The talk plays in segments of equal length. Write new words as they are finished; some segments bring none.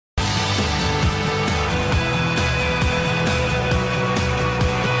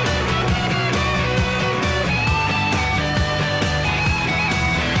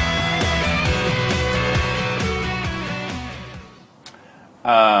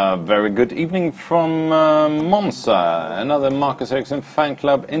Very good evening from Monza, another Marcus Ericsson fan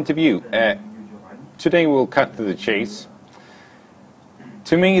club interview. Today we'll cut to the chase.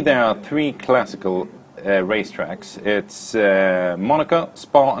 To me there are three classical racetracks. It's Monaco,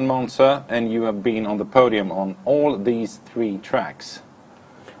 Spa and Monza, and you have been on the podium on all these three tracks.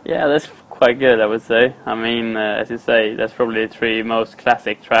 Yeah, that's quite good, I would say. I mean, as you say, that's probably the three most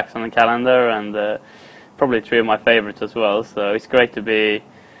classic tracks on the calendar, and probably three of my favorites as well. So it's great to be,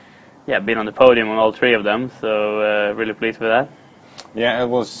 been on the podium on all three of them. So really pleased with that. Yeah, it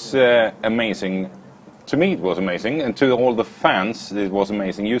was amazing. To me, it was amazing, and to all the fans, it was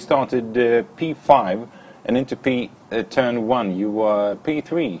amazing. You started P5, and into turn 1, you were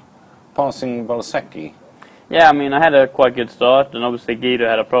P3, passing Valsecchi. Yeah, I mean, I had a quite good start, and obviously Guido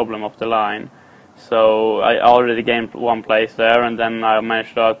had a problem off the line. So I already gained one place there, and then I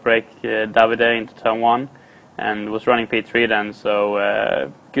managed to outbrake Davide into turn 1, and was running P3 then.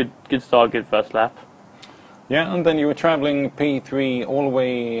 So good start, good first lap. Yeah, and then you were traveling P3 all the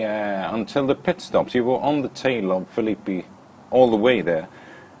way until the pit stops. You were on the tail of Filippi all the way there.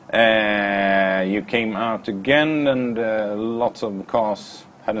 You came out again, and lots of cars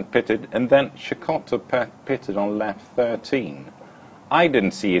hadn't pitted, and then Cecotto pitted on lap 13. I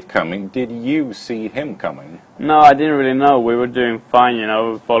didn't see it coming. Did you see him coming? No, I didn't really know. We were doing fine, you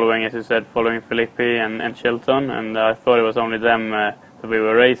know, following, as you said, following Filippi and Chilton, and I thought it was only them that we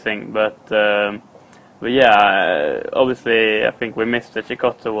were racing, but yeah, obviously I think we missed that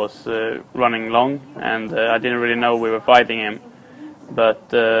Cecotto was running long, and I didn't really know we were fighting him. But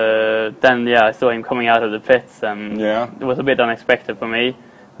then, I saw him coming out of the pits, and it was a bit unexpected for me.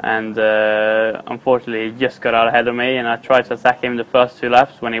 And unfortunately, he just got out ahead of me, and I tried to attack him the first two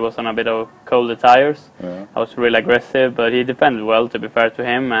laps when he was on a bit of colder tires. I was really aggressive, but he defended well, to be fair to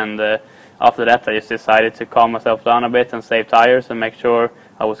him. And after that, I just decided to calm myself down a bit and save tires and make sure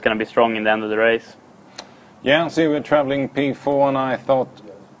I was going to be strong in the end of the race. Yeah, so we were traveling P4, and I thought,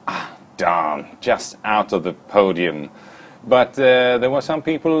 darn, just out of the podium. But there were some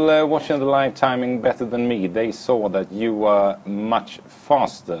people watching the live timing better than me. They saw that you were much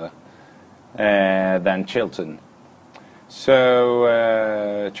faster than Chilton.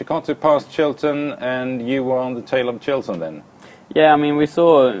 So Cecotto passed Chilton, and you were on the tail of Chilton then? Yeah, I mean, we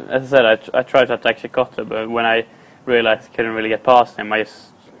saw, as I said, I tried to attack Cecotto, but when I realized I couldn't really get past him, I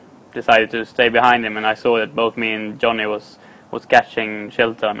just decided to stay behind him, and I saw that both me and Johnny was catching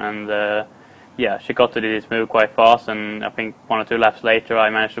Chilton, and Cecotto did his move quite fast, and I think 1 or 2 laps later I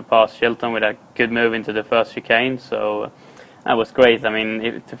managed to pass Chilton with a good move into the first chicane, so that was great. I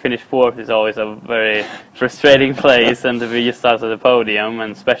mean, to finish 4th is always a very frustrating place, and to be just out of the podium,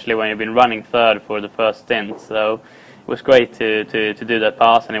 and especially when you've been running 3rd for the first stint, so it was great to do that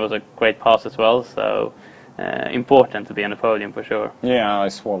pass, and it was a great pass as well, so important to be on the podium for sure. Yeah, I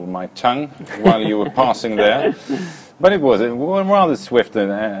swallowed my tongue while you were passing there, but it was rather swift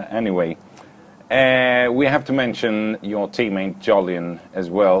anyway. We have to mention your teammate Jolyon as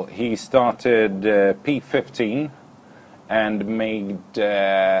well. He started P15 and made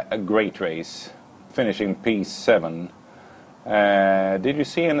a great race, finishing P7. Did you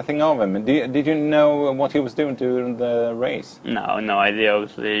see anything of him? Did you know what he was doing during the race? No idea.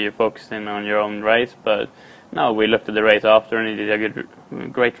 Obviously, you're focusing on your own race, but no, we looked at the race after, and he did a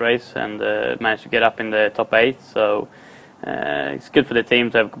great race, and managed to get up in the top 8. So it's good for the team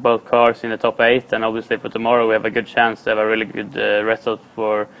to have both cars in the top 8, and obviously for tomorrow we have a good chance to have a really good result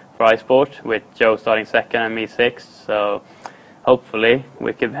for iSport, with Joe starting 2nd and me 6th. So hopefully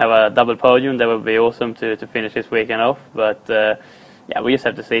we could have a double podium. That would be awesome to finish this weekend off. But we just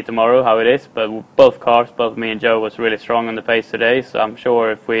have to see tomorrow how it is. But both cars, both me and Joe, was really strong on the pace today. So I'm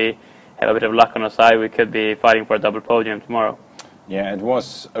sure if we have a bit of luck on our side, we could be fighting for a double podium tomorrow. Yeah, it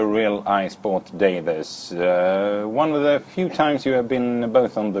was a real iSport day this. One of the few times you have been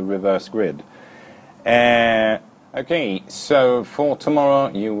both on the reverse grid. Okay, so for tomorrow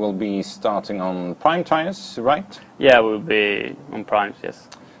you will be starting on prime tires, right? Yeah, we'll be on primes, yes.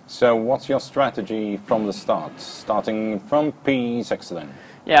 So what's your strategy from the start, starting from P6 then?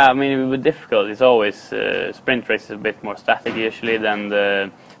 Yeah, I mean, it will be difficult. It's always sprint race is a bit more static usually than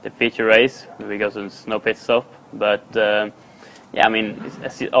the feature race, because there's no pit stop. But I mean,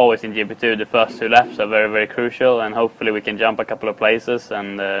 as always in GP2, the first 2 laps are very, very crucial, and hopefully we can jump a couple of places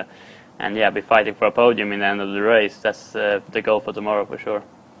and be fighting for a podium in the end of the race. That's the goal for tomorrow for sure.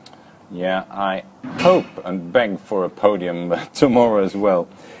 Yeah, I hope and beg for a podium tomorrow as well.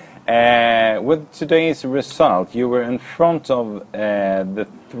 With today's result, you were in front of the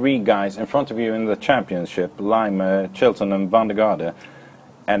 3 guys in front of you in the championship, Lime, Chilton and Van der Garde,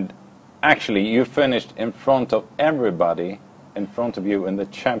 and actually you finished in front of everybody in front of you in the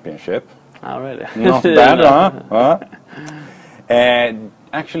championship. Oh, really? Not bad, huh?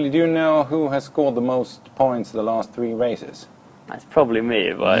 Actually, do you know who has scored the most points the last 3 races? That's probably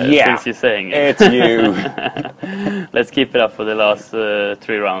me, but Yeah, since you're saying it. It's you. Let's keep it up for the last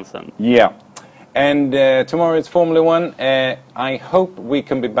 3 rounds then. Yeah. And tomorrow it's Formula 1. I hope we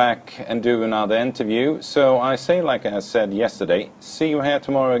can be back and do another interview. So I say, like I said yesterday, see you here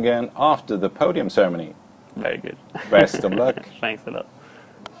tomorrow again after the podium ceremony. Very good. Best of luck. Thanks a lot.